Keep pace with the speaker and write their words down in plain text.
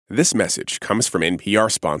This message comes from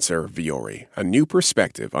NPR sponsor Vuori, a new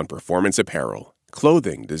perspective on performance apparel.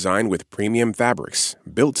 Clothing designed with premium fabrics,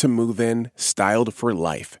 built to move in, styled for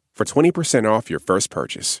life. For 20% off your first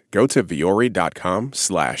purchase, go to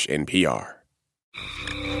vuori.com/NPR.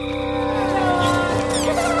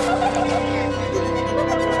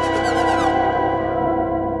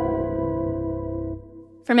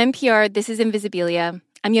 From NPR, this is Invisibilia.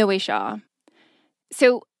 I'm Yowei Shaw.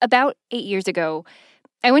 So about 8 years ago,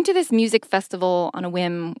 I went to this music festival on a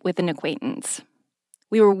whim with an acquaintance.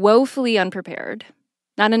 We were woefully unprepared.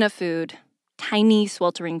 Not enough food, tiny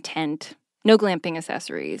sweltering tent, no glamping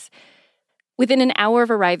accessories. Within an hour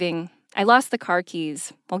of arriving, I lost the car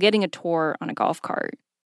keys while getting a tour on a golf cart.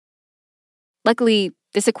 Luckily,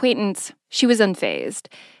 this acquaintance, she was unfazed,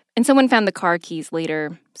 and someone found the car keys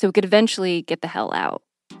later so we could eventually get the hell out.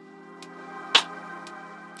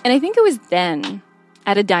 And I think it was then,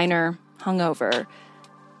 at a diner, hungover,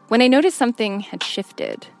 when I noticed something had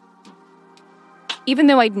shifted. Even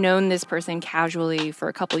though I'd known this person casually for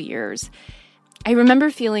a couple years, I remember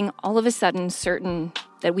feeling all of a sudden certain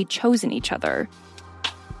that we'd chosen each other.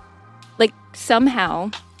 Like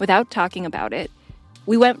somehow, without talking about it,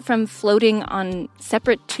 we went from floating on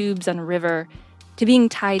separate tubes on a river to being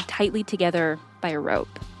tied tightly together by a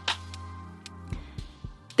rope.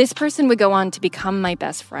 This person would go on to become my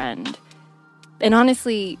best friend. And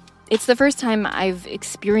honestly, it's the first time I've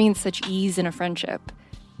experienced such ease in a friendship.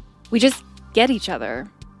 We just get each other,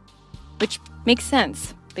 which makes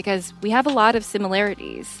sense because we have a lot of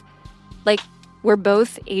similarities. Like, we're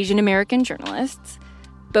both Asian American journalists,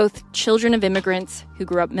 both children of immigrants who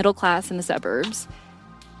grew up middle class in the suburbs.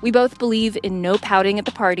 We both believe in no pouting at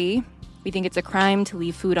the party. We think it's a crime to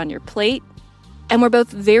leave food on your plate. And we're both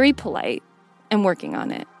very polite and working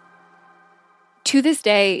on it. To this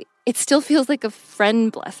day, it still feels like a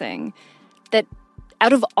friend blessing that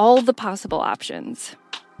out of all the possible options,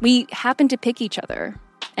 we happen to pick each other,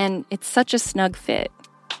 and it's such a snug fit.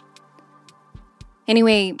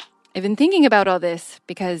 Anyway, I've been thinking about all this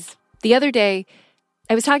because the other day,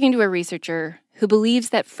 I was talking to a researcher who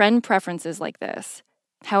believes that friend preferences like this,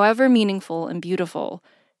 however meaningful and beautiful,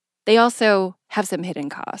 they also have some hidden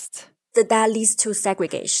costs. That leads to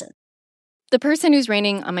segregation. The person who's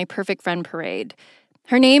reigning on my perfect friend parade,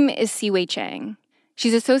 her name is Siwei Chang.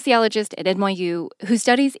 She's a sociologist at NYU who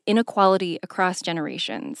studies inequality across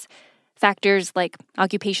generations, factors like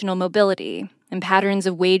occupational mobility and patterns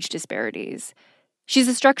of wage disparities. She's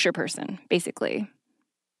a structure person, basically.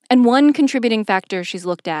 And one contributing factor she's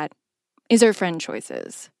looked at is our friend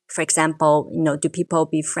choices. For example, do people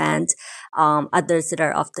befriend others that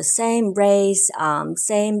are of the same race,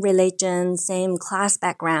 same religion, same class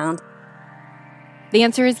background? The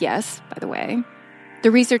answer is yes, by the way. The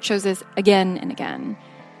research shows this again and again.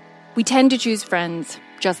 We tend to choose friends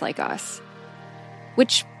just like us,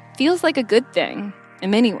 which feels like a good thing in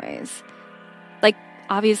many ways. Like,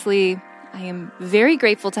 obviously, I am very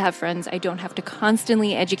grateful to have friends I don't have to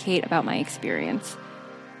constantly educate about my experience.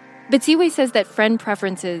 But Siwei says that friend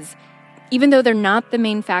preferences, even though they're not the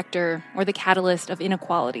main factor or the catalyst of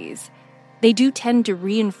inequalities, they do tend to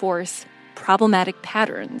reinforce problematic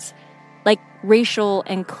patterns, like racial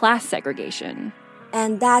and class segregation.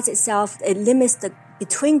 And that itself, it limits the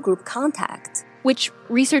between-group contact. Which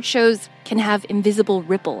research shows can have invisible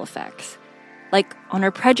ripple effects, like on our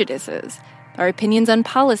prejudices, our opinions on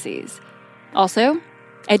policies, also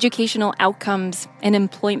educational outcomes and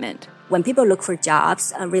employment. When people look for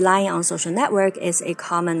jobs, relying on social network is a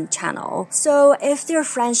common channel. So if their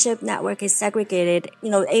friendship network is segregated,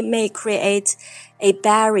 it may create a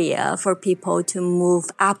barrier for people to move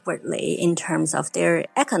upwardly in terms of their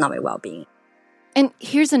economic well-being. And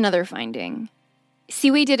here's another finding.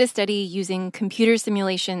 Siwei did a study using computer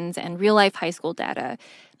simulations and real-life high school data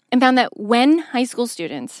and found that when high school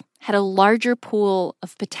students had a larger pool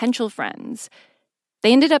of potential friends,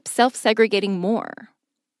 they ended up self-segregating more.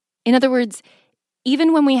 In other words,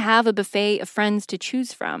 even when we have a buffet of friends to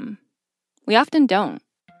choose from, we often don't.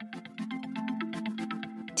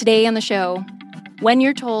 Today on the show, when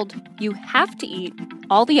you're told you have to eat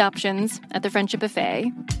all the options at the friendship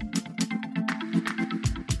buffet,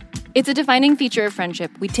 it's a defining feature of friendship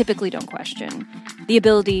we typically don't question, the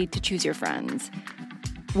ability to choose your friends.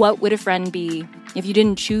 What would a friend be if you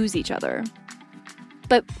didn't choose each other?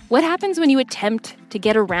 But what happens when you attempt to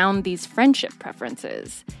get around these friendship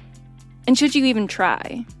preferences? And should you even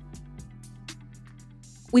try?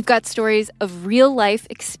 We've got stories of real-life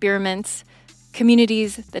experiments,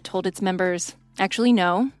 communities that told its members, actually,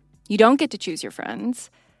 no, you don't get to choose your friends.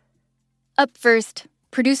 Up first,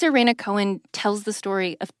 producer Raina Cohen tells the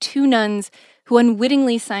story of two nuns who who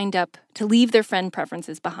unwittingly signed up to leave their friend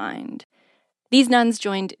preferences behind. These nuns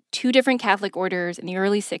joined 2 different Catholic orders in the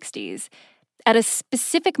early 60s at a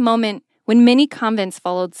specific moment when many convents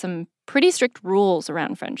followed some pretty strict rules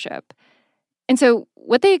around friendship. And so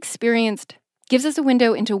what they experienced gives us a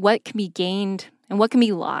window into what can be gained and what can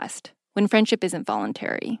be lost when friendship isn't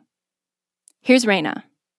voluntary. Here's Raina.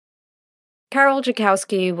 Carol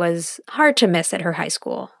Jakowski was hard to miss at her high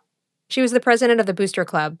school. She was the president of the Booster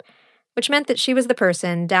Club, which meant that she was the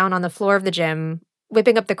person down on the floor of the gym,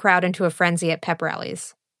 whipping up the crowd into a frenzy at pep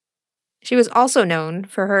rallies. She was also known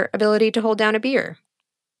for her ability to hold down a beer.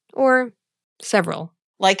 Or several.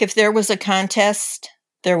 Like if there was a contest,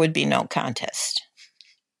 there would be no contest.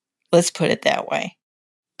 Let's put it that way.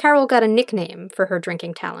 Carol got a nickname for her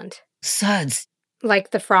drinking talent. Suds.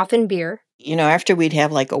 Like the froth in beer. You know, after we'd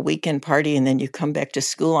have like a weekend party and then you come back to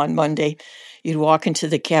school on Monday, you'd walk into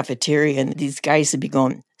the cafeteria and these guys would be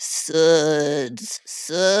going, suds,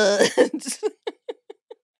 suds.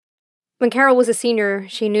 When Carol was a senior,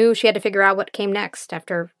 she knew she had to figure out what came next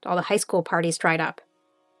after all the high school parties dried up.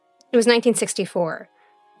 It was 1964.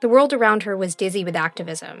 The world around her was dizzy with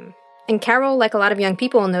activism, and Carol, like a lot of young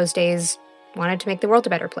people in those days, wanted to make the world a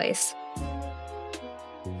better place.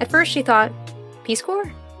 At first she thought, Peace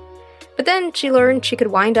Corps? But then she learned she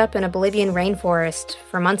could wind up in a Bolivian rainforest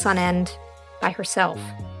for months on end by herself.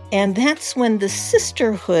 And that's when the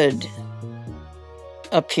sisterhood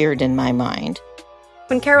appeared in my mind.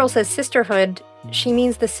 When Carol says sisterhood, she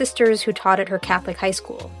means the sisters who taught at her Catholic high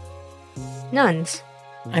school. Nuns.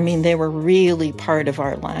 I mean, they were really part of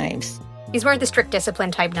our lives. These weren't the strict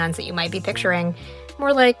discipline type nuns that you might be picturing.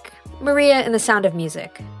 More like Maria and the Sound of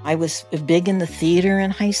Music. I was big in the theater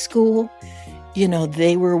in high school. You know,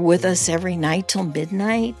 they were with us every night till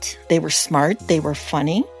midnight. They were smart. They were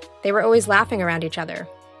funny. They were always laughing around each other,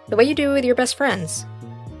 the way you do with your best friends.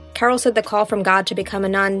 Carol said the call from God to become a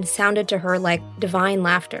nun sounded to her like divine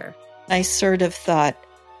laughter. I sort of thought,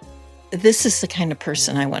 this is the kind of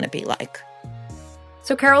person I want to be like.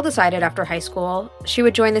 So Carol decided after high school she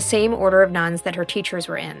would join the same order of nuns that her teachers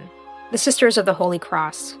were in, the Sisters of the Holy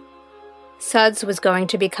Cross. Suds was going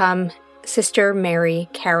to become Sister Mary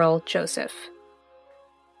Carol Joseph.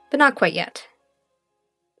 But not quite yet.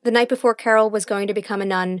 The night before Carol was going to become a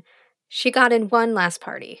nun, she got in one last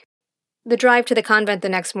party. The drive to the convent the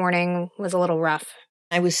next morning was a little rough.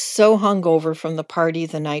 I was so hungover from the party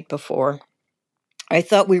the night before. I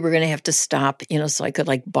thought we were going to have to stop, so I could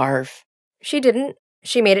barf. She didn't.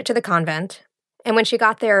 She made it to the convent. And when she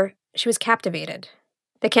got there, she was captivated.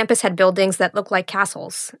 The campus had buildings that looked like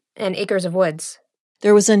castles and acres of woods.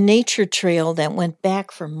 There was a nature trail that went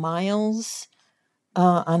back for miles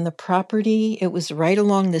on the property. It was right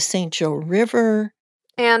along the St. Joe River.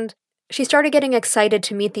 And she started getting excited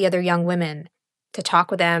to meet the other young women, to talk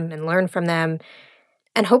with them and learn from them,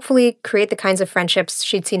 and hopefully create the kinds of friendships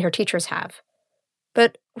she'd seen her teachers have.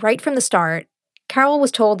 But right from the start, Carol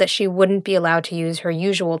was told that she wouldn't be allowed to use her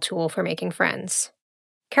usual tool for making friends.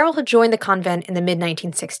 Carol had joined the convent in the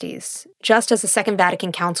mid-1960s, just as the Second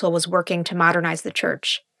Vatican Council was working to modernize the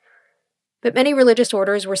church. But many religious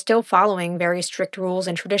orders were still following very strict rules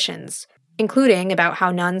and traditions, including about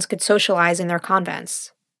how nuns could socialize in their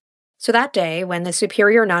convents. So that day, when the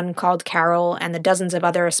superior nun called Carol and the dozens of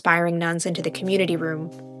other aspiring nuns into the community room,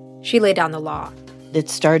 she laid down the law. It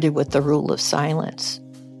started with the rule of silence.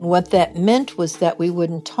 What that meant was that we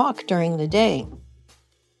wouldn't talk during the day.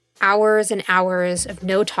 Hours and hours of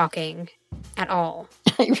no talking at all.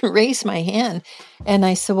 I raised my hand and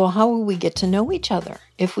I said, well, how will we get to know each other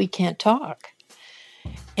if we can't talk?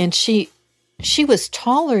 And she was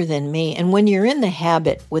taller than me. And when you're in the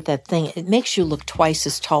habit with that thing, it makes you look twice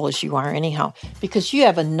as tall as you are anyhow, because you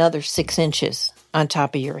have another 6 inches on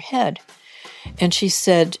top of your head. And she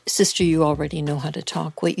said, Sister, you already know how to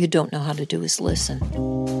talk. What you don't know how to do is listen.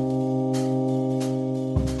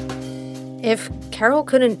 If Carol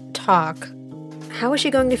couldn't talk, how was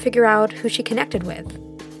she going to figure out who she connected with?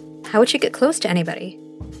 How would she get close to anybody?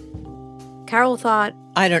 Carol thought,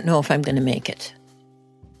 I don't know if I'm going to make it.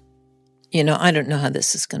 I don't know how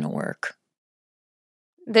this is going to work.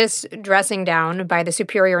 This dressing down by the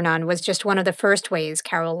superior nun was just one of the first ways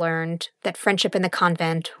Carol learned that friendship in the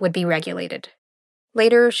convent would be regulated.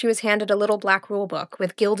 Later, she was handed a little black rule book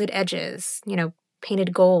with gilded edges,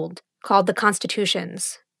 painted gold, called the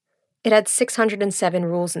Constitutions. It had 607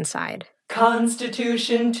 rules inside.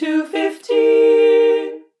 Constitution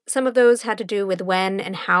 215. Some of those had to do with when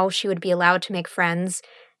and how she would be allowed to make friends,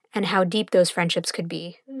 and how deep those friendships could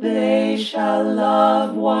be. They shall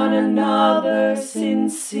love one another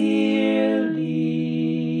sincerely.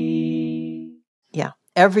 Yeah,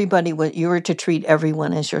 everybody, you were to treat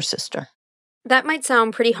everyone as your sister. That might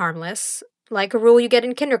sound pretty harmless, like a rule you get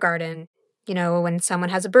in kindergarten. You know, when someone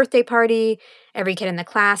has a birthday party, every kid in the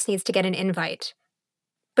class needs to get an invite.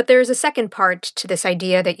 But there is a second part to this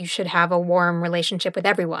idea that you should have a warm relationship with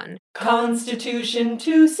everyone. Constitution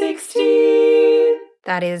 216.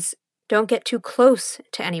 That is, don't get too close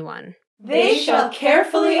to anyone. They shall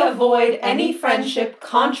carefully avoid any friendship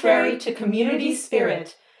contrary to community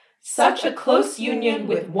spirit, such a close union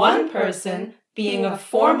with one person being a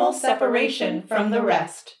formal separation from the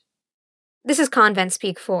rest. This is convent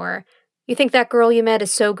speak for. You think that girl you met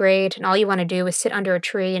is so great and all you want to do is sit under a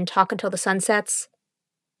tree and talk until the sun sets?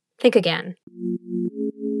 Think again.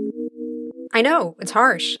 I know, it's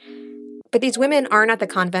harsh. But these women aren't at the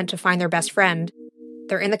convent to find their best friend.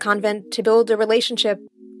 They're in the convent to build a relationship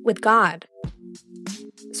with God.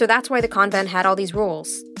 So that's why the convent had all these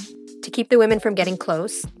rules. To keep the women from getting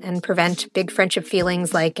close and prevent big friendship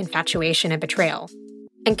feelings like infatuation and betrayal.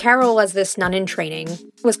 And Carol, as this nun in training,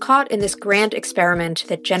 was caught in this grand experiment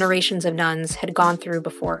that generations of nuns had gone through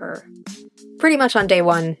before her. Pretty much on day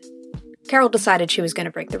one, Carol decided she was going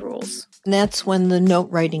to break the rules. And that's when the note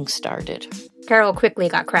writing started. Carol quickly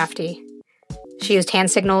got crafty. She used hand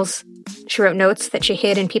signals. She wrote notes that she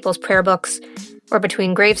hid in people's prayer books or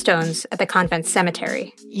between gravestones at the convent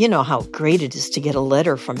cemetery. You know how great it is to get a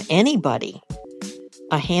letter from anybody.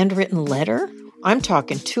 A handwritten letter? I'm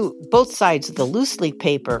talking both sides of the loose leaf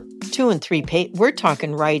paper, 2 and 3 pages. We're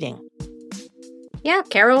talking writing. Yeah,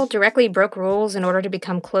 Carol directly broke rules in order to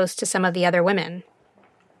become close to some of the other women.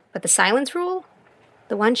 But the silence rule,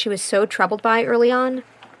 the one she was so troubled by early on,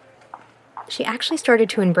 she actually started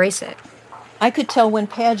to embrace it. I could tell when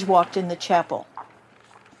Padge walked in the chapel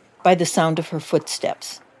by the sound of her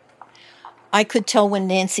footsteps. I could tell when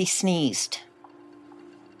Nancy sneezed.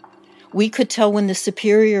 We could tell when the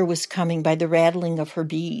superior was coming by the rattling of her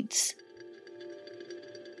beads.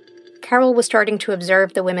 Carol was starting to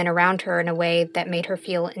observe the women around her in a way that made her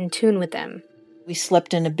feel in tune with them. We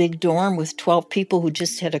slept in a big dorm with 12 people who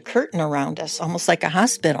just had a curtain around us, almost like a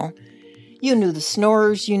hospital. You knew the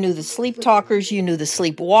snorers, you knew the sleep talkers, you knew the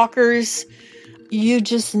sleepwalkers. You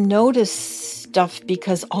just noticed stuff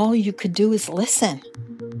because all you could do is listen.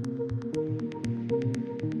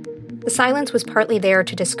 The silence was partly there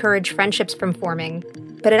to discourage friendships from forming,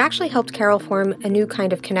 but it actually helped Carol form a new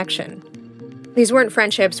kind of connection. These weren't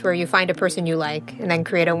friendships where you find a person you like and then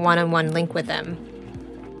create a one-on-one link with them.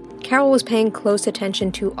 Carol was paying close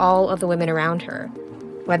attention to all of the women around her,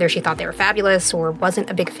 whether she thought they were fabulous or wasn't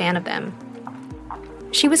a big fan of them.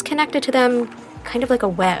 She was connected to them kind of like a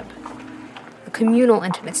web, a communal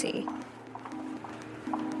intimacy.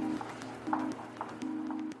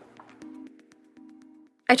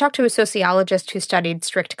 I talked to a sociologist who studied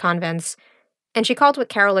strict convents, and she called what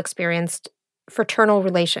Carol experienced fraternal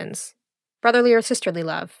relations, brotherly or sisterly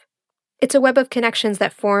love. It's a web of connections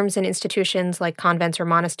that forms in institutions like convents or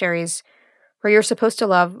monasteries, where you're supposed to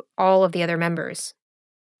love all of the other members.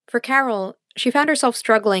 For Carol, she found herself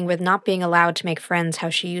struggling with not being allowed to make friends how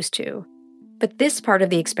she used to. But this part of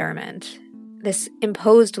the experiment, this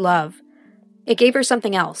imposed love, it gave her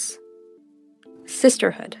something else.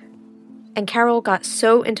 Sisterhood. And Carol got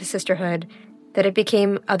so into sisterhood that it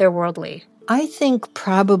became otherworldly. I think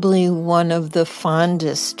probably one of the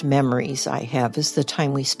fondest memories I have is the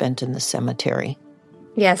time we spent in the cemetery.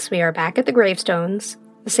 Yes, we are back at the gravestones,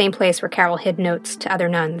 the same place where Carol hid notes to other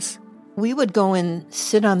nuns. We would go and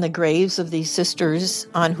sit on the graves of these sisters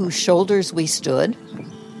on whose shoulders we stood.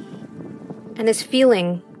 And this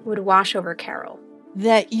feeling would wash over Carol.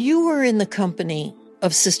 That you were in the company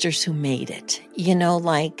of sisters who made it. You know,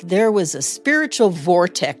 like there was a spiritual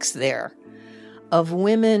vortex there of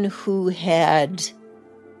women who had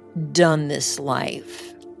done this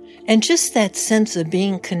life. And just that sense of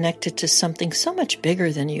being connected to something so much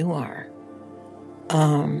bigger than you are.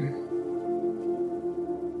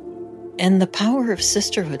 And the power of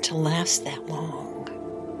sisterhood to last that long.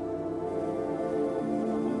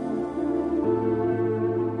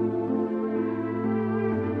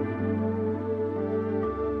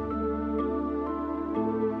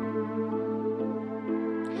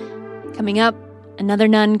 Coming up, another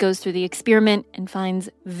nun goes through the experiment and finds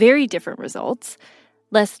very different results.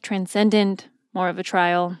 Less transcendent, more of a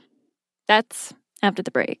trial. That's after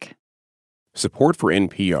the break. Support for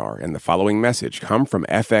NPR and the following message come from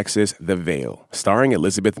FX's The Veil, starring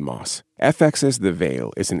Elizabeth Moss. FX's The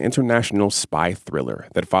Veil is an international spy thriller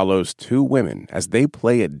that follows two women as they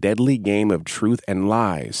play a deadly game of truth and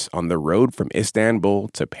lies on the road from Istanbul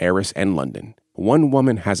to Paris and London. One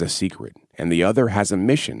woman has a secret, and the other has a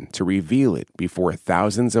mission to reveal it before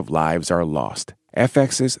thousands of lives are lost.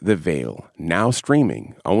 FX's The Veil, now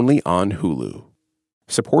streaming only on Hulu.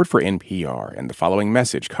 Support for NPR and the following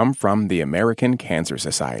message come from the American Cancer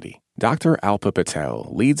Society. Dr. Alpa Patel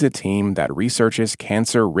leads a team that researches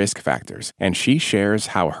cancer risk factors, and she shares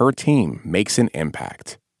how her team makes an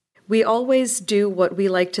impact. We always do what we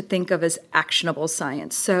like to think of as actionable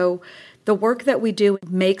science. So the work that we do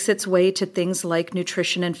makes its way to things like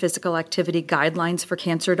nutrition and physical activity guidelines for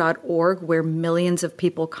cancer.org, where millions of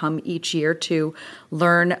people come each year to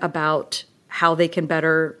learn about how they can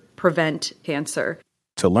better prevent cancer.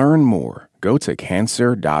 To learn more, go to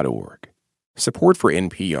cancer.org. Support for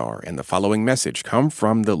NPR and the following message come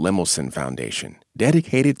from the Lemelson Foundation,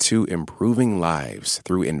 dedicated to improving lives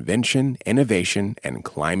through invention, innovation, and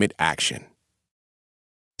climate action.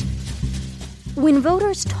 When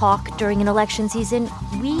voters talk during an election season,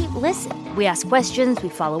 we listen. We ask questions, we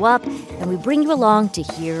follow up, and we bring you along to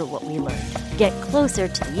hear what we learned. Get closer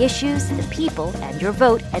to the issues, the people, and your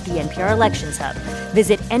vote at the NPR Elections Hub.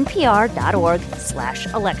 Visit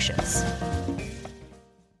npr.org/elections.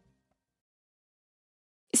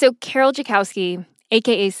 So Carol Jakowski,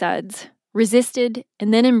 a.k.a. Suds, resisted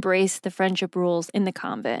and then embraced the friendship rules in the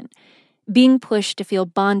convent. Being pushed to feel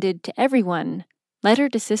bonded to everyone led her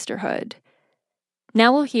to sisterhood.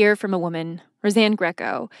 Now we'll hear from a woman, Roseanne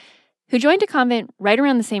Greco, who joined a convent right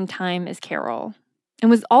around the same time as Carol and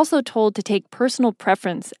was also told to take personal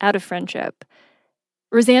preference out of friendship.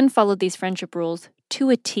 Roseanne followed these friendship rules to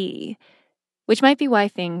a T, which might be why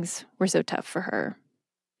things were so tough for her.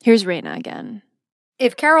 Here's Raina again.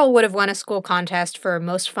 If Carol would have won a school contest for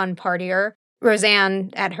most fun partier, Roseanne,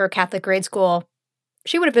 at her Catholic grade school,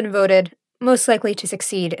 she would have been voted most likely to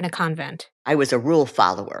succeed in a convent. I was a rule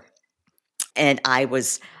follower, and I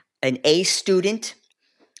was an A student,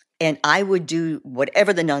 and I would do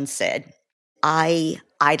whatever the nuns said. I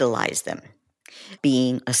idolized them.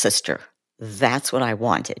 Being a sister, that's what I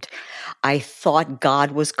wanted. I thought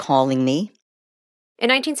God was calling me. In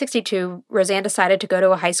 1962, Roseanne decided to go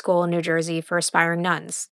to a high school in New Jersey for aspiring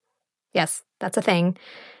nuns. Yes, that's a thing.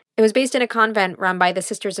 It was based in a convent run by the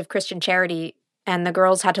Sisters of Christian Charity, and the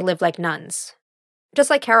girls had to live like nuns.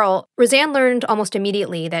 Just like Carol, Roseanne learned almost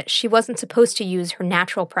immediately that she wasn't supposed to use her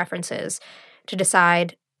natural preferences to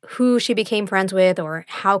decide who she became friends with or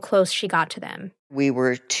how close she got to them. We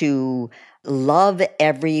were to love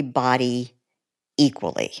everybody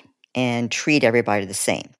equally and treat everybody the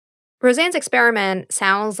same. Roseanne's experiment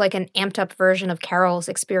sounds like an amped-up version of Carol's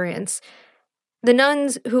experience. The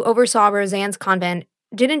nuns who oversaw Roseanne's convent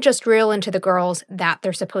didn't just drill into the girls that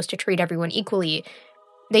they're supposed to treat everyone equally.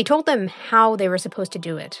 They told them how they were supposed to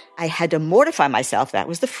do it. I had to mortify myself, that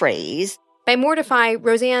was the phrase. By mortify,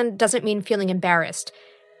 Roseanne doesn't mean feeling embarrassed.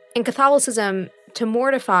 In Catholicism, to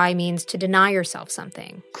mortify means to deny yourself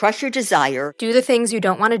something. Crush your desire. Do the things you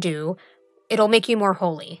don't want to do. It'll make you more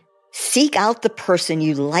holy. Seek out the person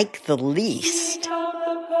you like the least. Seek out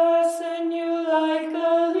the person you like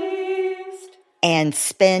the least. And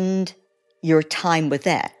spend your time with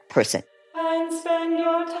that person. And spend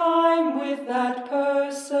your time with that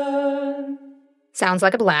person. Sounds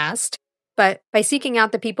like a blast. But by seeking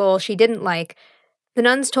out the people she didn't like, the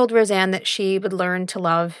nuns told Roseanne that she would learn to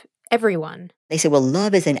love everyone. They said, well,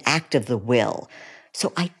 love is an act of the will,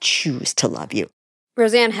 so I choose to love you.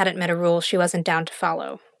 Roseanne hadn't met a rule she wasn't down to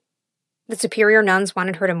follow. The superior nuns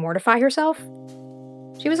wanted her to mortify herself.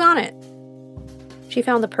 She was on it. She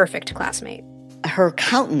found the perfect classmate. Her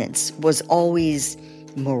countenance was always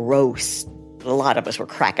morose. A lot of us were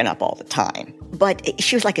cracking up all the time. But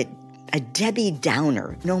she was like a Debbie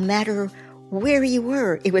Downer. No matter where you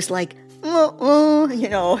were, it was like, that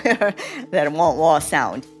wah-wah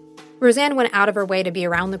sound. Roseanne went out of her way to be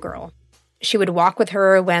around the girl. She would walk with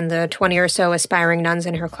her when the 20 or so aspiring nuns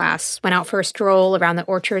in her class went out for a stroll around the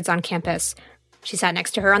orchards on campus. She sat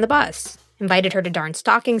next to her on the bus, invited her to darn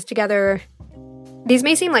stockings together. These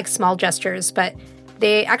may seem like small gestures, but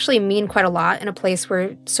they actually mean quite a lot in a place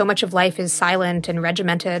where so much of life is silent and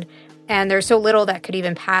regimented, and there's so little that could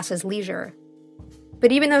even pass as leisure.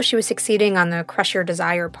 But even though she was succeeding on the crush your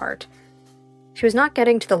desire part, she was not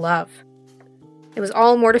getting to the love. It was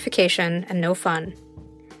all mortification and no fun.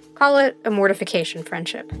 Call it a mortification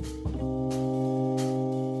friendship.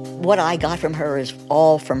 What I got from her is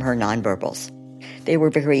all from her nonverbals. They were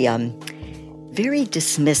very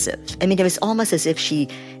dismissive. I mean, it was almost as if she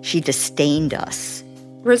disdained us.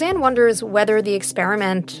 Roseanne wonders whether the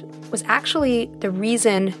experiment was actually the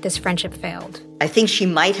reason this friendship failed. I think she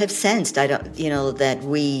might have sensed, that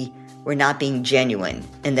we were not being genuine,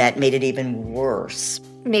 and that made it even worse.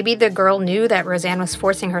 Maybe the girl knew that Roseanne was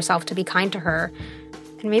forcing herself to be kind to her,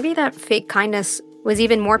 and maybe that fake kindness was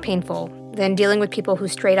even more painful than dealing with people who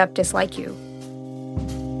straight up dislike you.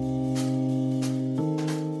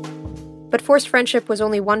 But forced friendship was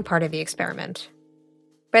only one part of the experiment.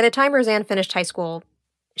 By the time Roseanne finished high school,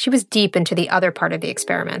 she was deep into the other part of the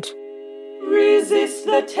experiment. Resist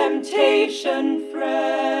the temptation,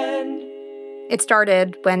 friend. It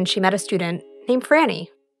started when she met a student named Franny.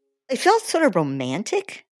 It felt sort of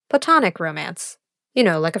romantic. Platonic romance. You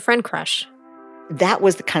know, like a friend crush. That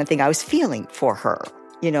was the kind of thing I was feeling for her.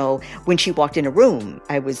 You know, when she walked in a room,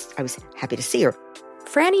 I was happy to see her.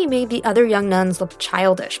 Franny made the other young nuns look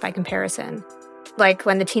childish by comparison. Like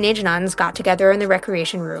when the teenage nuns got together in the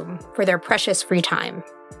recreation room for their precious free time,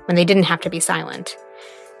 when they didn't have to be silent.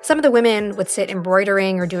 Some of the women would sit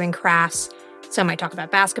embroidering or doing crafts. Some might talk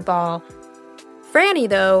about basketball. Franny,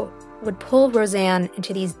 though, would pull Roseanne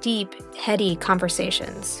into these deep, heady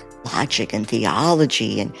conversations. Logic and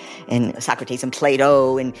theology and Socrates and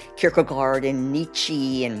Plato and Kierkegaard and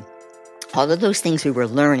Nietzsche and all of those things we were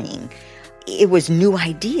learning. It was new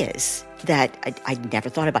ideas that I'd never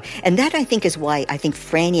thought about. And that, I think, is why I think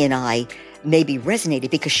Franny and I maybe resonated,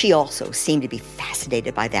 because she also seemed to be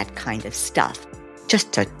fascinated by that kind of stuff.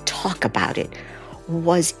 Just to talk about it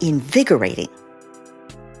was invigorating.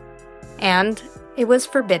 And it was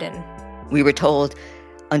forbidden. We were told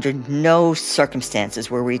under no circumstances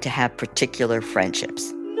were we to have particular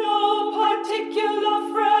friendships. No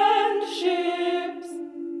particular friendships.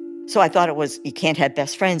 So I thought it was, you can't have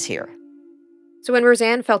best friends here. So when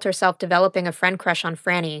Roseanne felt herself developing a friend crush on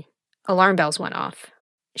Franny, alarm bells went off.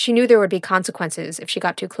 She knew there would be consequences if she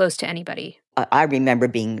got too close to anybody. I remember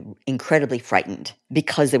being incredibly frightened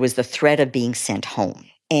because there was the threat of being sent home.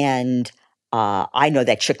 And I know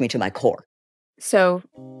that shook me to my core. So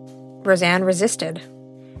Roseanne resisted.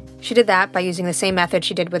 She did that by using the same method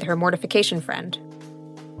she did with her mortification friend,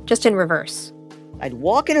 just in reverse. I'd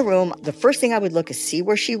walk in a room, the first thing I would look is see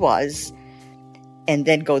where she was, and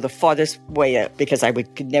then go the farthest way up because I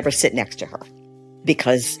could never sit next to her.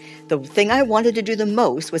 Because the thing I wanted to do the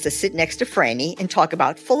most was to sit next to Franny and talk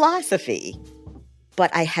about philosophy.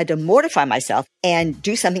 But I had to mortify myself and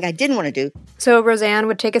do something I didn't want to do. So Roseanne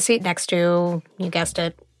would take a seat next to, you guessed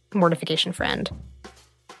it, mortification friend.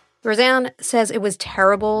 Roseanne says it was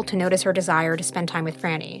terrible to notice her desire to spend time with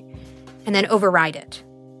Franny and then override it,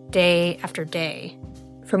 day after day,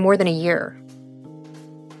 for more than a year.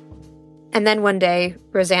 And then one day,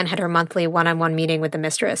 Roseanne had her monthly one-on-one meeting with the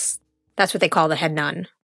mistress. That's what they call the head nun.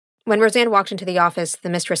 When Roseanne walked into the office, the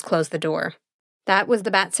mistress closed the door. That was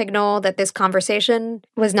the bat signal that this conversation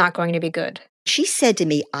was not going to be good. She said to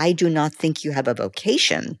me, "I do not think you have a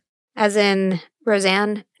vocation." As in,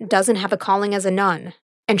 Roseanne doesn't have a calling as a nun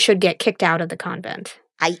and should get kicked out of the convent.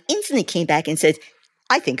 I instantly came back and said,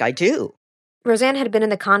 "I think I do." Roseanne had been in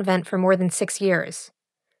the convent for more than 6 years.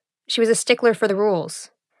 She was a stickler for the rules.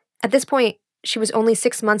 At this point, she was only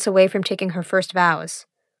 6 months away from taking her first vows,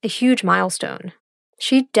 a huge milestone.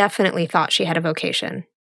 She definitely thought she had a vocation.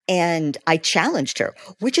 And I challenged her,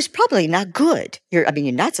 which is probably not good. You're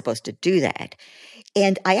not supposed to do that.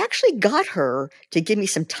 And I actually got her to give me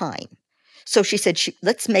some time. So she said,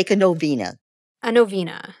 let's make a novena. A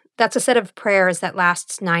novena. That's a set of prayers that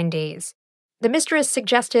lasts 9 days. The mistress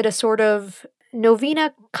suggested a sort of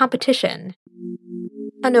novena competition.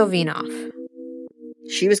 A novena-off.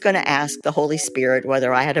 She was going to ask the Holy Spirit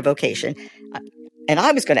whether I had a vocation. And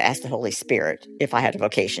I was going to ask the Holy Spirit if I had a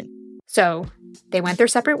vocation. So they went their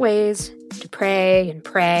separate ways to pray and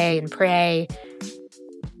pray and pray.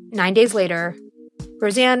 9 days later,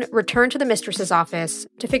 Roseanne returned to the mistress's office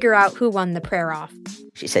to figure out who won the prayer off.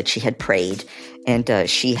 She said she had prayed and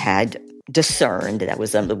she had discerned, that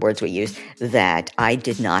was the words we used, that I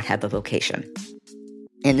did not have a vocation.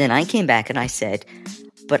 And then I came back and I said,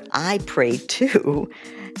 but I prayed too,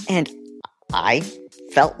 and I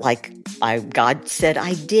felt like God said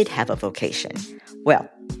I did have a vocation. Well,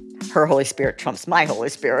 her Holy Spirit trumps my Holy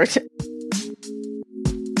Spirit.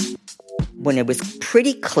 When it was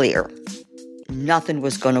pretty clear nothing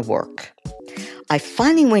was going to work, I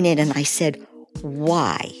finally went in and I said,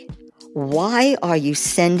 why? Why are you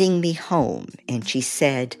sending me home? And she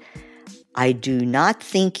said, I do not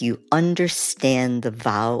think you understand the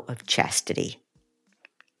vow of chastity.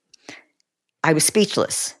 I was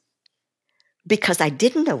speechless because I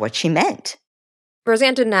didn't know what she meant.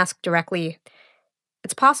 Roseanne didn't ask directly.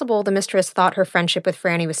 It's possible the mistress thought her friendship with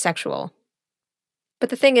Franny was sexual. But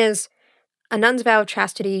the thing is, a nun's vow of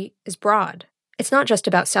chastity is broad. It's not just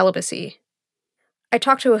about celibacy. I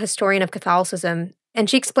talked to a historian of Catholicism, and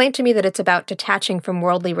she explained to me that it's about detaching from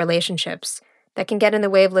worldly relationships that can get in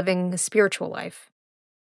the way of living a spiritual life.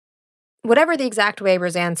 Whatever the exact way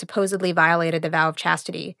Roseanne supposedly violated the vow of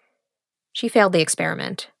chastity, she failed the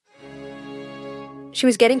experiment. She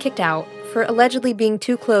was getting kicked out for allegedly being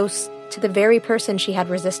too close to the very person she had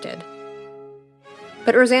resisted.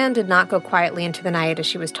 But Roseanne did not go quietly into the night as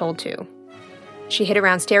she was told to. She hid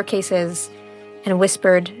around staircases and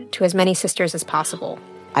whispered to as many sisters as possible.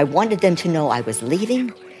 I wanted them to know I was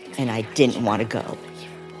leaving, and I didn't want to go.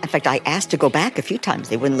 In fact, I asked to go back a few times.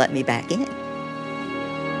 They wouldn't let me back in.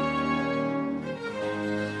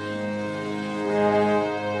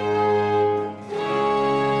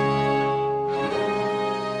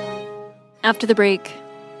 After the break,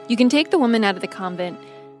 you can take the woman out of the convent,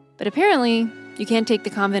 but apparently you can't take the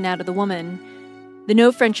convent out of the woman. The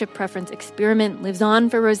no friendship preference experiment lives on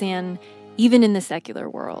for Roseanne, even in the secular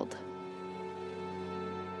world.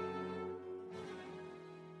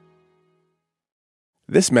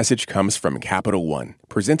 This message comes from Capital One,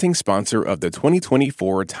 presenting sponsor of the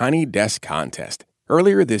 2024 Tiny Desk Contest.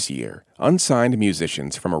 Earlier this year, unsigned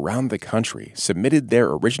musicians from around the country submitted their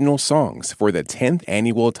original songs for the 10th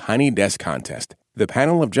annual Tiny Desk Contest. The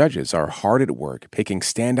panel of judges are hard at work picking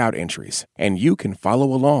standout entries, and you can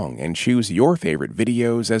follow along and choose your favorite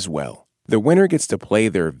videos as well. The winner gets to play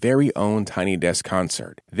their very own Tiny Desk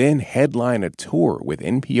concert, then headline a tour with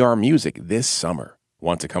NPR Music this summer.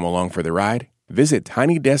 Want to come along for the ride? Visit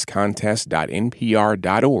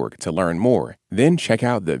tinydeskcontest.npr.org to learn more. Then check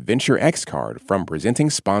out the Venture X card from presenting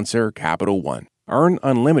sponsor Capital One. Earn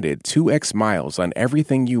unlimited 2x miles on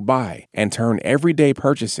everything you buy and turn everyday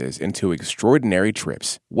purchases into extraordinary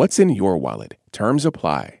trips. What's in your wallet? Terms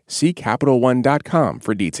apply. See CapitalOne.com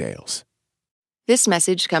for details. This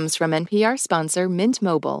message comes from NPR sponsor Mint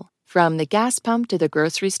Mobile. From the gas pump to the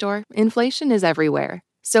grocery store, inflation is everywhere.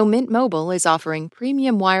 So Mint Mobile is offering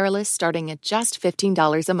premium wireless starting at just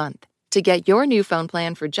 $15 a month. To get your new phone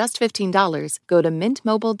plan for just $15, go to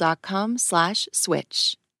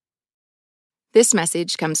mintmobile.com/switch. This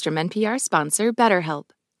message comes from NPR sponsor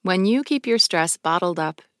BetterHelp. When you keep your stress bottled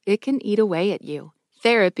up, it can eat away at you.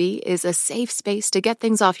 Therapy is a safe space to get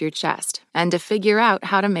things off your chest and to figure out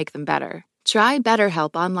how to make them better. Try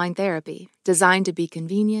BetterHelp Online Therapy, designed to be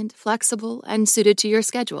convenient, flexible, and suited to your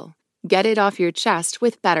schedule. Get it off your chest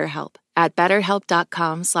with BetterHelp at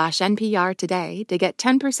betterhelp.com/NPR today to get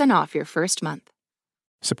 10% off your first month.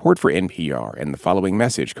 Support for NPR and the following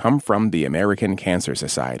message come from the American Cancer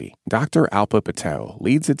Society. Dr. Alpa Patel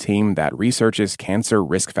leads a team that researches cancer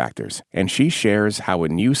risk factors, and she shares how a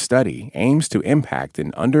new study aims to impact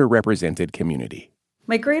an underrepresented community.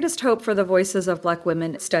 My greatest hope for the Voices of Black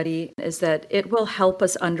Women study is that it will help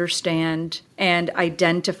us understand and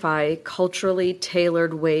identify culturally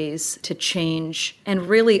tailored ways to change and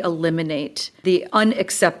really eliminate the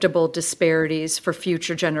unacceptable disparities for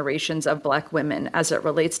future generations of Black women as it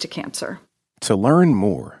relates to cancer. To learn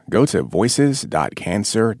more, go to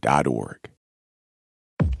voices.cancer.org.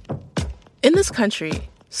 In this country,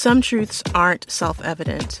 some truths aren't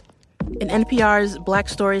self-evident. In NPR's Black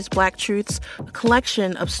Stories, Black Truths, a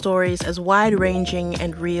collection of stories as wide-ranging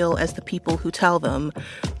and real as the people who tell them,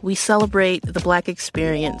 we celebrate the Black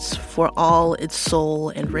experience for all its soul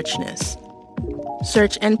and richness.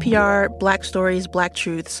 Search NPR Black Stories, Black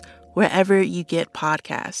Truths wherever you get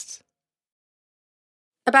podcasts.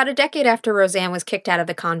 About a decade after Roseanne was kicked out of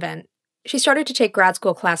the convent, she started to take grad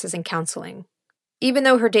school classes in counseling. Even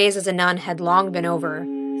though her days as a nun had long been over,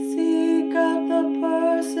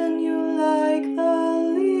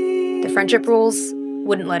 the friendship rules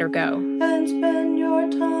wouldn't let her go. And spend your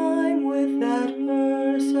time with that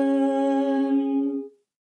person.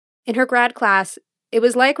 In her grad class, it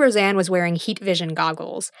was like Roseanne was wearing heat vision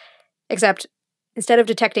goggles, except instead of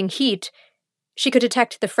detecting heat, she could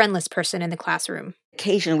detect the friendless person in the classroom.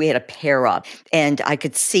 Occasionally we had a pair up, and I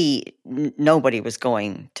could see nobody was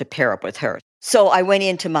going to pair up with her. So I went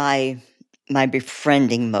into my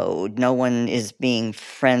befriending mode. No one is being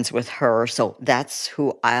friends with her, so that's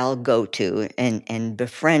who I'll go to and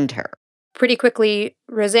befriend her. Pretty quickly,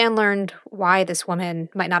 Roseanne learned why this woman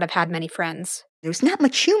might not have had many friends. There was not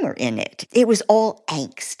much humor in it. It was all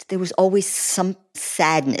angst. There was always some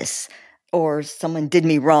sadness, or someone did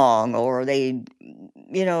me wrong, or they,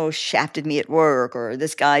 shafted me at work, or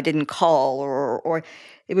this guy didn't call, or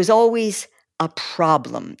it was always a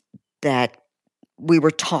problem that we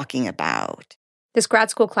were talking about. This grad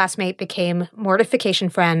school classmate became Mortification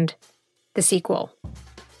Friend, the sequel.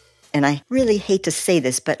 And I really hate to say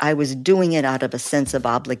this, but I was doing it out of a sense of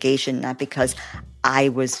obligation, not because I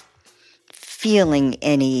was feeling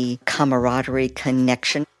any camaraderie,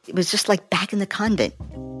 connection. It was just like back in the convent.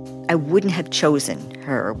 I wouldn't have chosen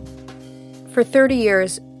her. For 30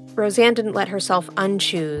 years, Roseanne didn't let herself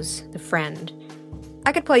unchoose the friend.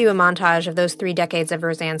 I could play you a montage of those 3 decades of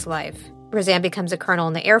Roseanne's life. Roseanne becomes a colonel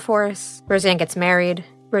in the Air Force. Roseanne gets married.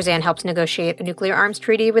 Roseanne helps negotiate a nuclear arms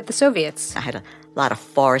treaty with the Soviets. I had a lot of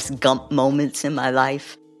Forrest Gump moments in my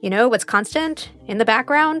life. You know what's constant in the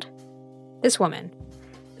background? This woman,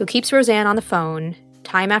 who keeps Roseanne on the phone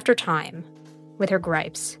time after time with her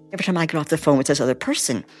gripes. Every time I get off the phone with this other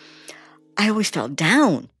person, I always felt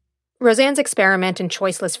down. Roseanne's experiment in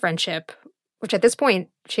choiceless friendship, which at this point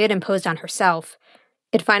she had imposed on herself,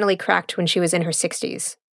 it finally cracked when she was in her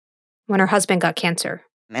 60s, when her husband got cancer.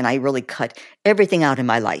 And I really cut everything out in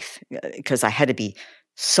my life because I had to be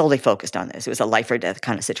solely focused on this. It was a life or death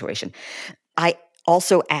kind of situation. I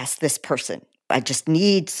also asked this person, I just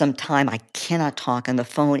need some time. I cannot talk on the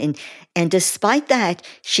phone. And despite that,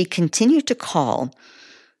 she continued to call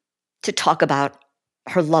to talk about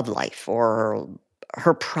her love life or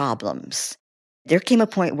her problems. There came a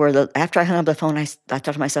point where after I hung up the phone, I thought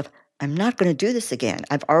to myself, I'm not going to do this again.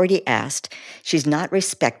 I've already asked. She's not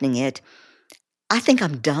respecting it. I think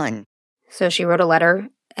I'm done. So she wrote a letter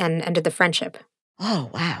and ended the friendship.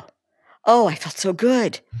 Oh, wow. Oh, I felt so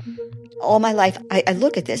good. All my life, I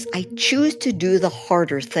look at this. I choose to do the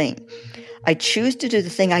harder thing. I choose to do the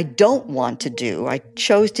thing I don't want to do. I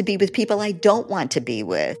chose to be with people I don't want to be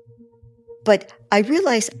with. But I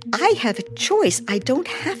realize I have a choice. I don't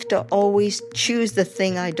have to always choose the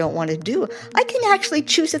thing I don't want to do. I can actually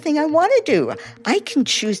choose the thing I want to do. I can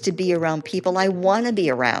choose to be around people I want to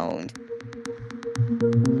be around.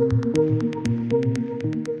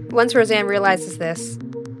 Once Roseanne realizes this,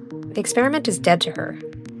 the experiment is dead to her.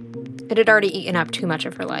 It had already eaten up too much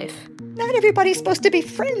of her life. Not everybody's supposed to be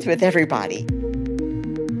friends with everybody.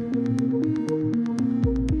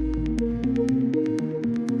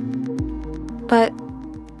 But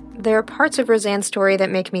there are parts of Roseanne's story that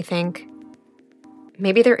make me think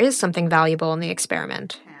maybe there is something valuable in the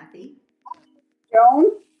experiment.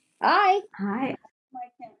 Joan? Hi. Hi.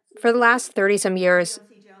 For the last 30-some years,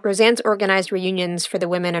 Roseanne's organized reunions for the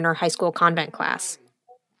women in her high school convent class.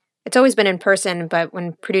 It's always been in person, but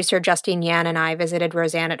when producer Justine Yan and I visited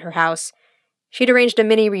Roseanne at her house, she'd arranged a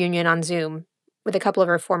mini reunion on Zoom with a couple of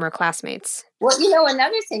her former classmates. Well,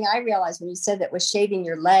 another thing I realized when you said that was shaving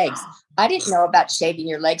your legs. I didn't know about shaving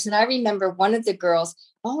your legs. And I remember one of the girls,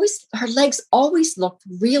 her legs always looked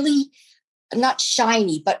really, not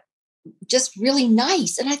shiny, but just really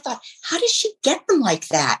nice. And I thought, how does she get them like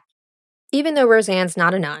that? Even though Roseanne's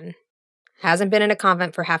not a nun, hasn't been in a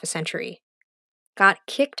convent for half a century, got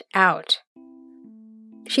kicked out,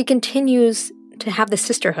 she continues to have the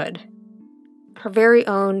sisterhood, her very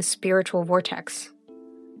own spiritual vortex.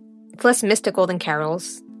 It's less mystical than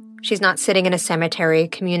carols. She's not sitting in a cemetery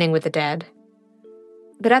communing with the dead.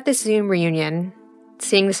 But at this Zoom reunion,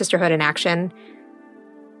 seeing the sisterhood in action,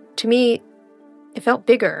 to me, it felt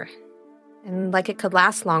bigger and like it could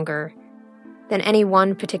last longer than any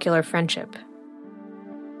one particular friendship.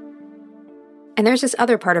 And there's this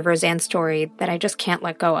other part of Roseanne's story that I just can't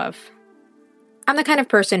let go of. I'm the kind of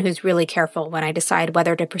person who's really careful when I decide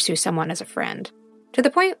whether to pursue someone as a friend, to the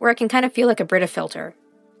point where I can kind of feel like a Brita filter,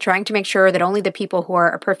 trying to make sure that only the people who are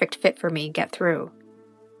a perfect fit for me get through.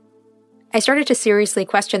 I started to seriously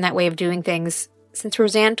question that way of doing things since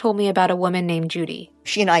Roseanne told me about a woman named Judy.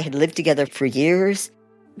 She and I had lived together for years.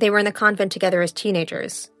 They were in the convent together as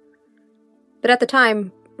teenagers. But at the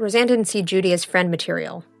time, Roseanne didn't see Judy as friend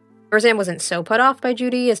material. Roseanne wasn't so put off by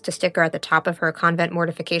Judy as to stick her at the top of her convent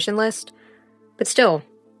mortification list. But still,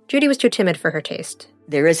 Judy was too timid for her taste.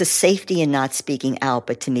 There is a safety in not speaking out,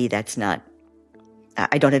 but to me that's not,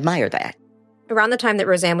 I don't admire that. Around the time that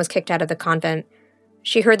Roseanne was kicked out of the convent,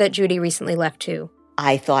 she heard that Judy recently left too.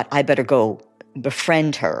 I thought I better go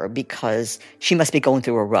befriend her because she must be going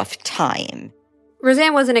through a rough time.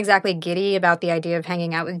 Roseanne wasn't exactly giddy about the idea of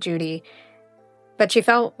hanging out with Judy, but she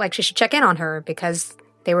felt like she should check in on her because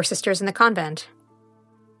they were sisters in the convent.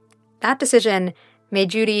 That decision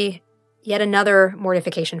made Judy yet another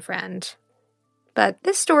mortification friend. But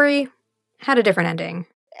this story had a different ending.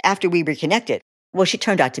 After we reconnected, well, she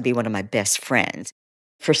turned out to be one of my best friends.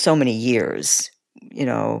 For so many years,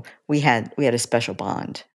 we had a special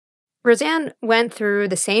bond. Roseanne went through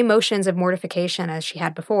the same motions of mortification as she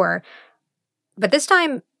had before, but this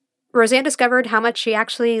time, Roseanne discovered how much she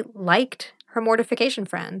actually liked her mortification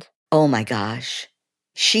friend. Oh my gosh.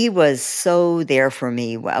 She was so there for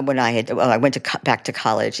me when I went back to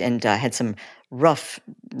college and had some rough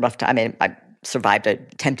time. I mean, I survived an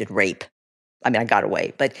attempted rape. I mean, I got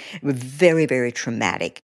away, but it was very, very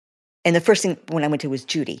traumatic. And the first thing when I went to was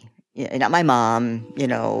Judy. Not my mom,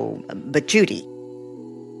 but Judy.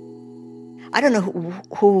 I don't know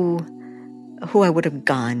who I would have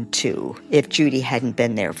gone to if Judy hadn't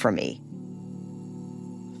been there for me.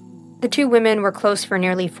 The two women were close for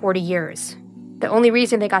nearly 40 years. The only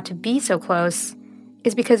reason they got to be so close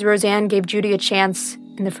is because Roseanne gave Judy a chance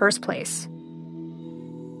in the first place.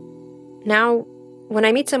 Now, When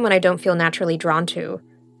I meet someone I don't feel naturally drawn to,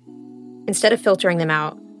 instead of filtering them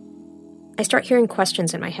out, I start hearing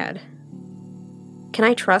questions in my head. Can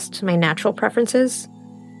I trust my natural preferences?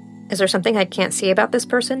 Is there something I can't see about this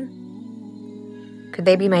person? Could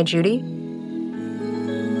they be my Judy?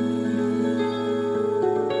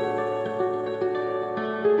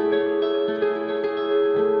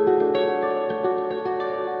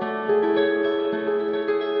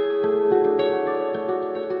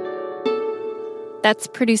 That's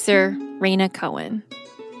producer Raina Cohen.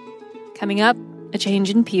 Coming up, a change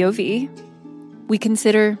in POV. We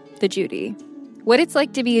consider the Judy. What it's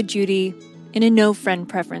like to be a Judy in a no-friend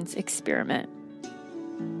preference experiment.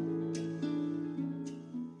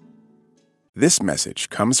 This message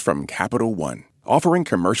comes from Capital One, offering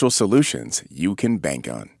commercial solutions you can bank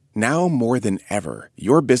on. Now more than ever,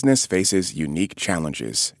 your business faces unique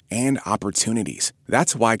challenges and opportunities.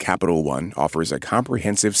 That's why Capital One offers a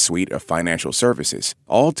comprehensive suite of financial services,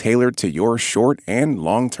 all tailored to your short and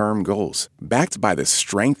long-term goals. Backed by the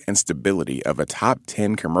strength and stability of a top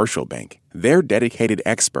 10 commercial bank, their dedicated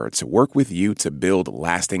experts work with you to build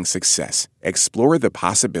lasting success. Explore the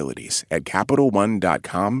possibilities at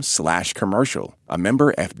CapitalOne.com/commercial, a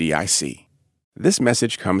member FDIC. This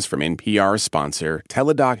message comes from NPR sponsor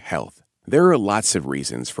Teladoc Health. There are lots of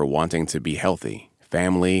reasons for wanting to be healthy.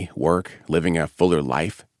 Family, work, living a fuller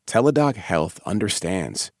life. Teladoc Health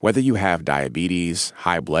understands. Whether you have diabetes,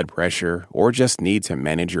 high blood pressure, or just need to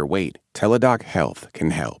manage your weight, Teladoc Health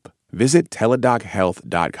can help. Visit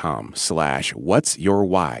teladochealth.com/what's your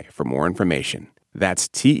why for more information. That's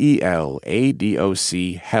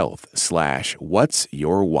TELADOC health/what's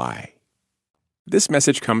your why. This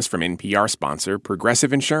message comes from NPR sponsor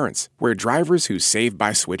Progressive Insurance, where drivers who save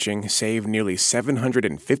by switching save nearly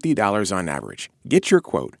 $750 on average. Get your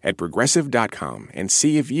quote at Progressive.com and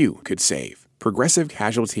see if you could save. Progressive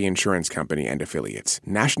Casualty Insurance Company and Affiliates.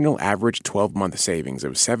 National average 12-month savings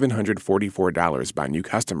of $744 by new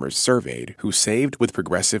customers surveyed who saved with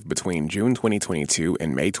Progressive between June 2022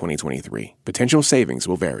 and May 2023. Potential savings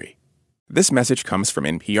will vary. This message comes from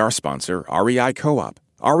NPR sponsor REI Co-op.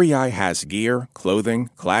 REI has gear,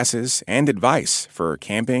 clothing, classes, and advice for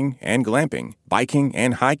camping and glamping, biking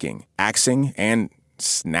and hiking, axing and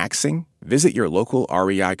snacksing. Visit your local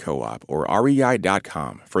REI Co-op or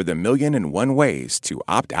rei.com for the 1,000,001 ways to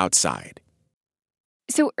opt outside.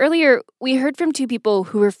 So earlier, we heard from two people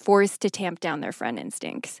who were forced to tamp down their friend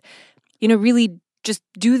instincts. Really just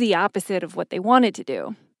do the opposite of what they wanted to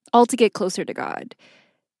do, all to get closer to God.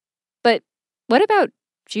 But what about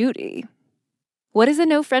Judy? What is a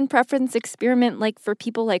no-friend preference experiment like for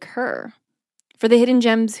people like her? For the hidden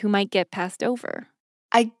gems who might get passed over?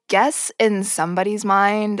 I guess in somebody's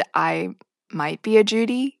mind, I might be a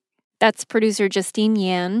Judy. That's producer Justine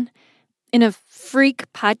Yan. In a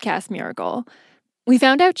freak podcast miracle, we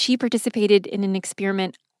found out she participated in an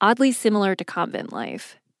experiment oddly similar to convent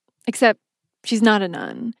life. Except she's not a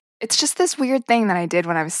nun. It's just this weird thing that I did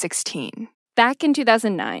when I was 16. Back in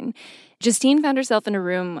 2009, Justine found herself in a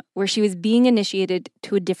room where she was being initiated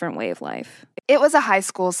to a different way of life. It was a high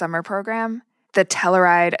school summer program, the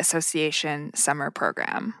Telluride Association Summer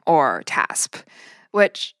Program, or TASP,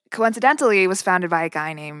 which coincidentally was founded by a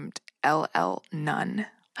guy named L.L. Nunn.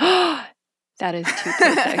 That is too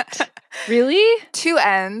perfect. Really? 2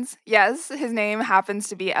 N's. Yes, his name happens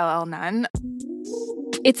to be L.L. Nunn.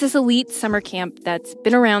 It's this elite summer camp that's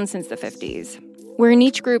been around since the 50s, where in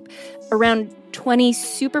each group, around 20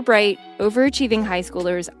 super bright, overachieving high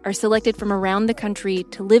schoolers are selected from around the country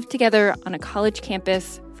to live together on a college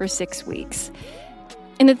campus for 6 weeks.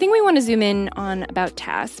 And the thing we want to zoom in on about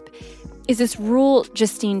TASP is this rule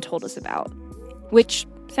Justine told us about, which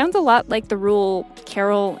sounds a lot like the rule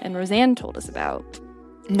Carol and Roseanne told us about.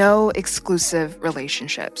 No exclusive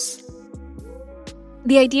relationships.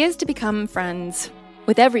 The idea is to become friends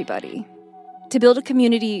with everybody, to build a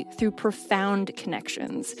community through profound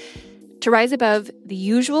connections, to rise above the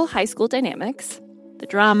usual high school dynamics, the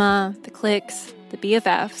drama, the cliques, the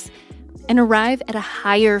BFFs, and arrive at a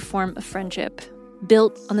higher form of friendship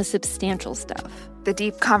built on the substantial stuff. The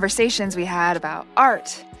deep conversations we had about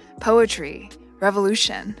art, poetry,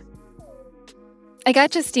 revolution. I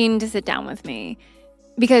got Justine to sit down with me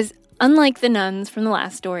because, unlike the nuns from the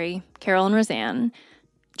last story, Carol and Roseanne,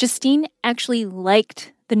 Justine actually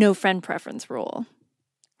liked the no-friend preference rule,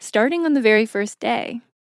 starting on the very first day.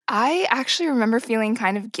 I actually remember feeling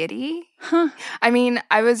kind of giddy. Huh. I mean,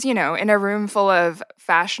 I was, in a room full of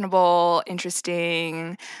fashionable,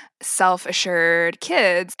 interesting, self-assured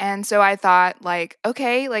kids. And so I thought,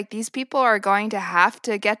 okay, these people are going to have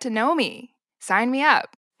to get to know me. Sign me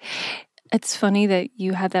up. It's funny that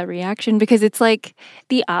you had that reaction because it's like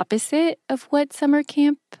the opposite of what summer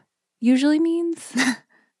camp usually means.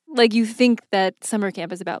 Like you think that summer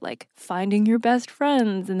camp is about like finding your best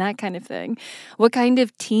friends and that kind of thing. What kind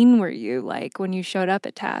of teen were you like when you showed up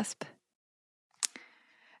at TASP?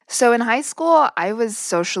 So in high school, I was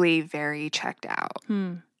socially very checked out.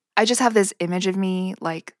 I just have this image of me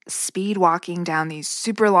like speed walking down these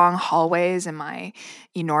super long hallways in my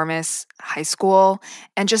enormous high school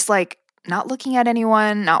and just like not looking at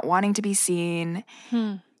anyone, not wanting to be seen,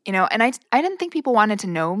 and I didn't think people wanted to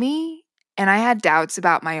know me, and I had doubts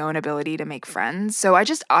about my own ability to make friends, so I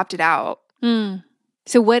just opted out.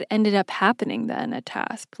 So what ended up happening then at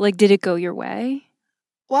TASP? Like, did it go your way?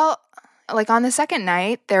 Well, like on the second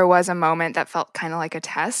night, there was a moment that felt kind of like a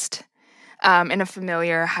test in a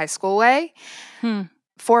familiar high school way.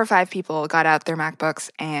 4 or 5 people got out their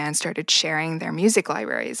MacBooks and started sharing their music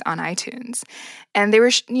libraries on iTunes. And they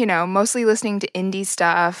were, mostly listening to indie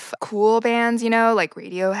stuff, cool bands, like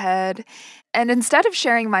Radiohead. And instead of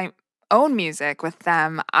sharing my own music with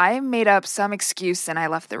them, I made up some excuse and I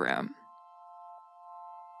left the room.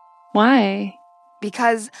 Why?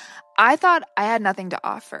 Because I thought I had nothing to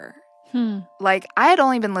offer. Like, I had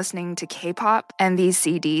only been listening to K-pop and these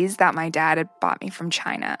CDs that my dad had bought me from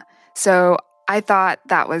China. So I thought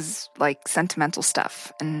that was like sentimental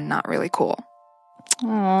stuff and not really cool. Oh,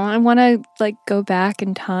 I want to like go back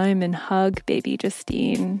in time and hug baby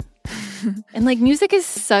Justine. And like music is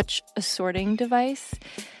such a sorting device.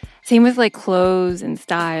 Same with like clothes and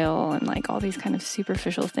style and like all these kind of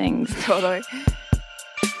superficial things. Totally.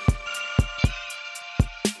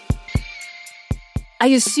 I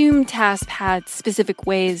assume TASP had specific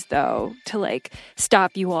ways, though, to like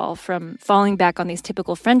stop you all from falling back on these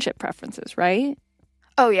typical friendship preferences, right?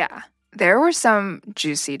 Oh, yeah. There were some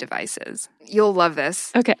juicy devices. You'll love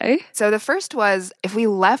this. Okay. So the first was if we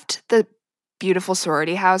left the beautiful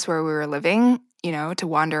sorority house where we were living, to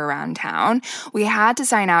wander around town, we had to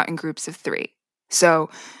sign out in groups of 3. So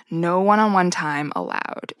no one-on-one time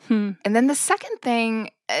allowed. And then the second thing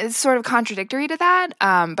is sort of contradictory to that,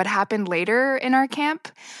 but happened later in our camp.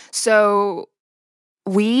 So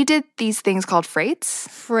we did these things called friends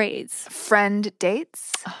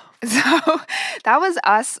dates. Oh. So that was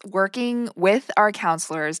us working with our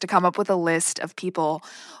counselors to come up with a list of people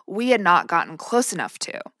we had not gotten close enough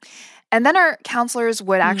to. And then our counselors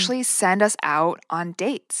would actually send us out on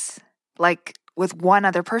dates, like with one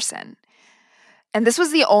other person. And this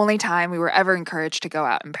was the only time we were ever encouraged to go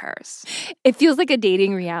out in pairs. It feels like a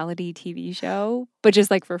dating reality TV show, but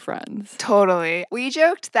just like for friends. Totally. We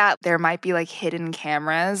joked that there might be like hidden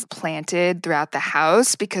cameras planted throughout the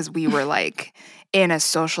house because we were like in a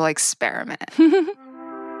social experiment.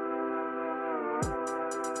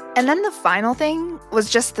 And then the final thing was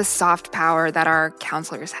just the soft power that our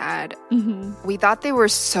counselors had. We thought they were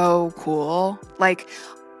so cool. Like,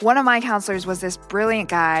 one of my counselors was this brilliant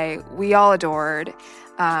guy we all adored.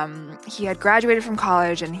 He had graduated from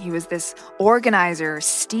college, and he was this organizer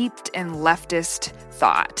steeped in leftist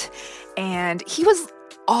thought. And he was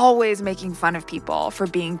always making fun of people for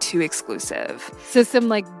being too exclusive. So some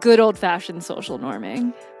like good old-fashioned social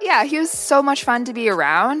norming. Yeah, he was so much fun to be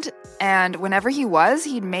around. And whenever he was,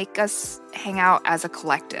 he'd make us hang out as a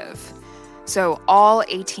collective. So all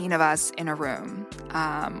 18 of us in a room,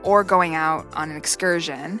 or going out on an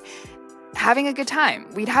excursion, having a good time.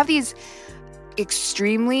 We'd have these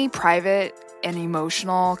extremely private and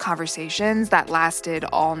emotional conversations that lasted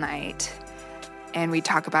all night. And we'd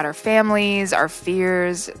talk about our families, our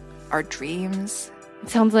fears, our dreams. It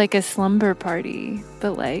sounds like a slumber party,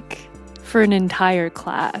 but like for an entire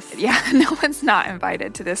class. Yeah, no one's not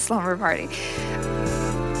invited to this slumber party.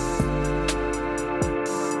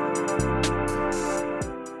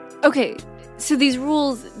 Okay, so these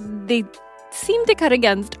rules, they seem to cut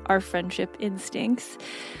against our friendship instincts.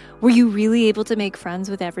 Were you really able to make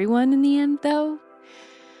friends with everyone in the end, though?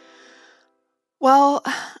 Well,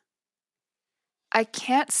 I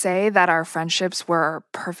can't say that our friendships were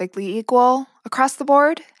perfectly equal across the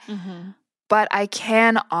board, but I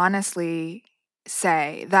can honestly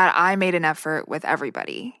say that I made an effort with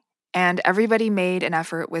everybody, and everybody made an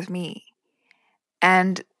effort with me.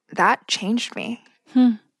 And that changed me.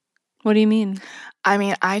 What do you mean? I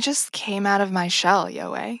mean, I just came out of my shell,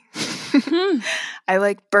 Yoe. I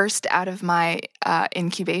like burst out of my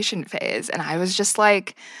incubation phase, and I was just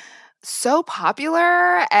like so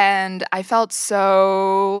popular, and I felt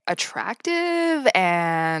so attractive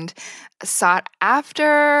and sought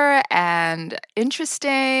after and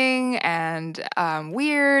interesting and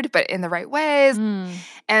weird, but in the right ways.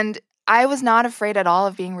 And I was not afraid at all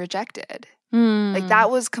of being rejected. Like, that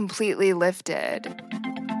was completely lifted.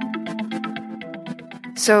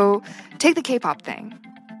 So take the K-pop thing.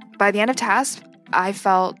 By the end of TASP, I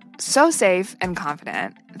felt so safe and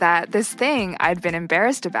confident that this thing I'd been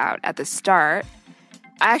embarrassed about at the start,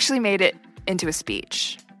 I actually made it into a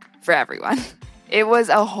speech for everyone. It was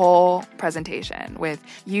a whole presentation with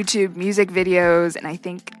YouTube music videos and I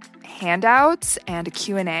think handouts and a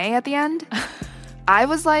Q&A at the end. I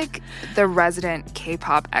was like the resident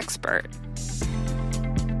K-pop expert.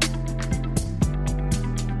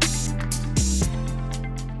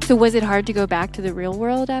 So was it hard to go back to the real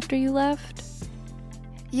world after you left?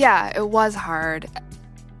 Yeah, it was hard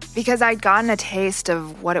because I'd gotten a taste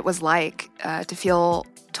of what it was like to feel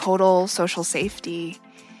total social safety.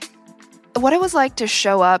 What it was like to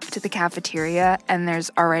show up to the cafeteria and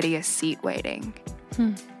there's already a seat waiting.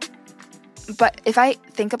 But if I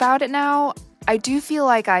think about it now, I do feel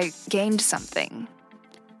like I gained something.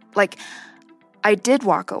 Like, I did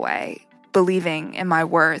walk away believing in my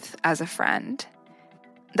worth as a friend.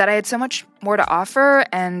 That I had so much more to offer,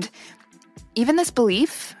 and even this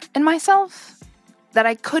belief in myself that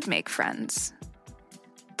I could make friends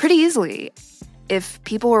pretty easily if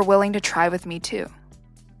people were willing to try with me too.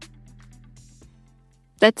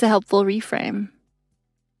 That's a helpful reframe.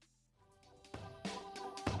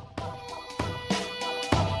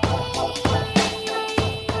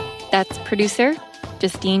 That's producer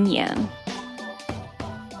Justine Yan.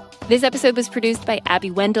 This episode was produced by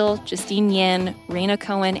Abby Wendell, Justine Yan, Raina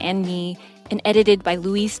Cohen, and me, and edited by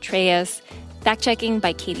Luis Treyes, fact-checking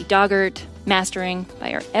by Katie Doggart, mastering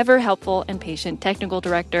by our ever-helpful and patient technical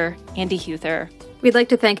director, Andy Huther. We'd like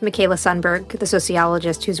to thank Michaela Sundberg, the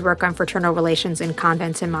sociologist whose work on fraternal relations in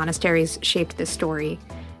convents and monasteries shaped this story.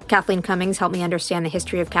 Kathleen Cummings helped me understand the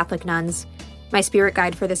history of Catholic nuns. My spirit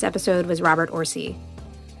guide for this episode was Robert Orsi.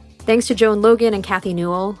 Thanks to Joan Logan and Kathy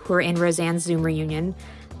Newell, who were in Roseanne's Zoom reunion,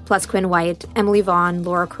 plus Quinn White, Emily Vaughn,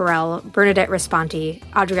 Laura Carell, Bernadette Responti,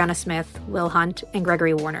 Adriana Smith, Will Hunt, and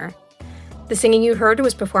Gregory Warner. The singing you heard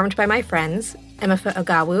was performed by my friends, Emefa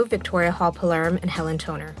Agawu, Victoria Hall Palerm, and Helen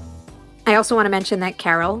Toner. I also want to mention that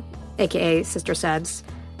Carol, aka Sister Suds,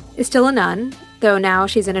 is still a nun, though now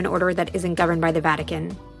she's in an order that isn't governed by the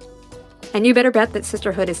Vatican. And you better bet that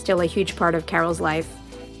sisterhood is still a huge part of Carol's life.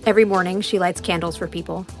 Every morning, she lights candles for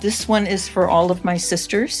people. This one is for all of my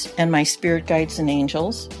sisters and my spirit guides and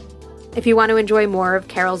angels. If you want to enjoy more of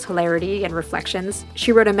Carol's hilarity and reflections,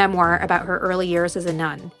 she wrote a memoir about her early years as a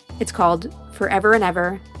nun. It's called Forever and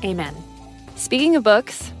Ever, Amen. Speaking of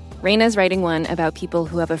books, Raina's writing one about people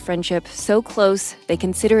who have a friendship so close they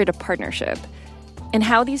consider it a partnership, and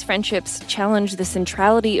how these friendships challenge the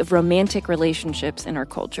centrality of romantic relationships in our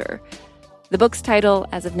culture. The book's title,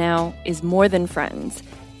 as of now, is More Than Friends,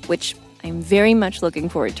 which I'm very much looking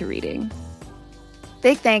forward to reading.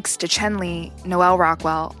 Big thanks to Chen Li, Noelle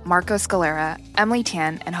Rockwell, Marco Scalera, Emily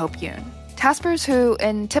Tian, and Hope Yoon. Taspers who,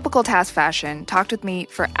 in typical TASP fashion, talked with me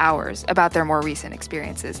for hours about their more recent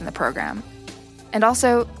experiences in the program. And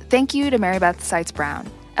also, thank you to Mary Beth Seitz-Brown,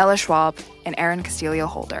 Ella Schwab, and Erin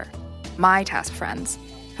Castillo-Holder, my TASP friends,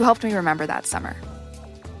 who helped me remember that summer.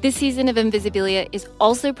 This season of Invisibilia is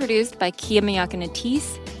also produced by Kia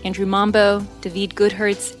Mayaka-Natisse, Andrew Mambo, David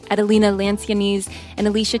Goodhertz, Adelina Lancianese, and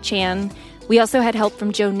Alicia Chan. We also had help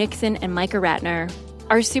from Joe Nixon and Micah Ratner.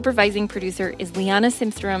 Our supervising producer is Liana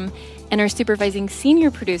Simstrom, and our supervising senior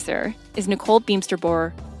producer is Nicole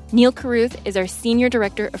Beamsterboer. Neil Carruth is our senior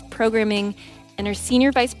director of programming, and our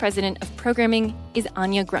senior vice president of programming is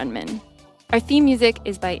Anya Grunman. Our theme music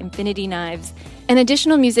is by Infinity Knives, and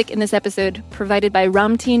additional music in this episode provided by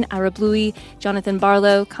Ramtin Arablouei, Jonathan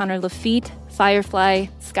Barlow, Connor Lafitte, Firefly,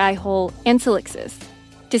 Skyhole, and Solixis.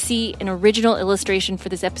 To see an original illustration for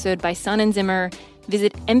this episode by Sun and Zimmer,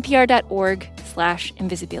 visit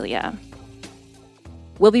npr.org/invisibilia.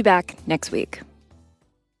 We'll be back next week.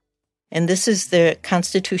 And this is the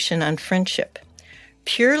Constitution on Friendship.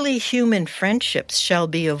 Purely human friendships shall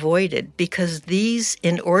be avoided because these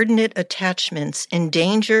inordinate attachments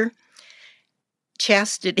endanger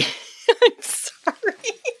chastity. I'm sorry.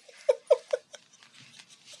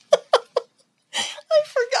 I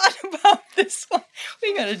forgot about this one.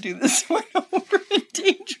 We got to do this one over.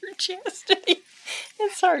 Endanger chastity.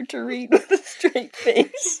 It's hard to read with a straight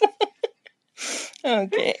face.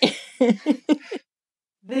 Okay.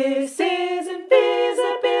 This is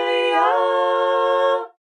Invisibilia.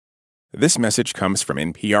 This message comes from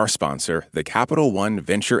NPR sponsor, the Capital One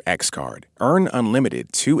Venture X Card. Earn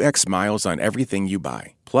unlimited 2x miles on everything you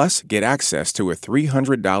buy. Plus, get access to a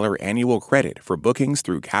 $300 annual credit for bookings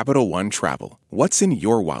through Capital One Travel. What's in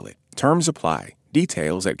your wallet? Terms apply.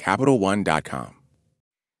 Details at CapitalOne.com.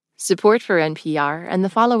 Support for NPR and the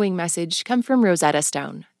following message come from Rosetta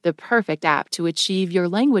Stone, the perfect app to achieve your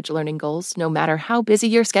language learning goals no matter how busy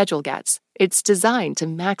your schedule gets. It's designed to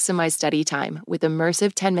maximize study time with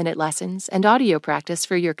immersive 10-minute lessons and audio practice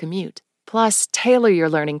for your commute. Plus, tailor your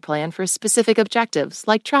learning plan for specific objectives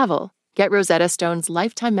like travel. Get Rosetta Stone's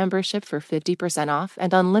lifetime membership for 50% off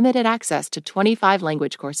and unlimited access to 25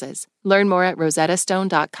 language courses. Learn more at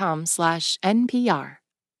rosettastone.com/NPR.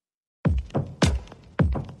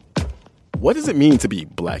 What does it mean to be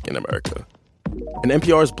Black in America? In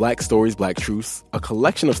NPR's Black Stories, Black Truths, a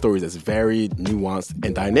collection of stories as varied, nuanced,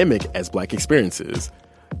 and dynamic as Black experiences,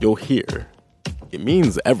 you'll hear it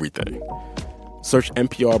means everything. Search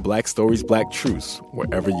NPR Black Stories, Black Truths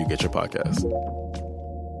wherever you get your podcasts.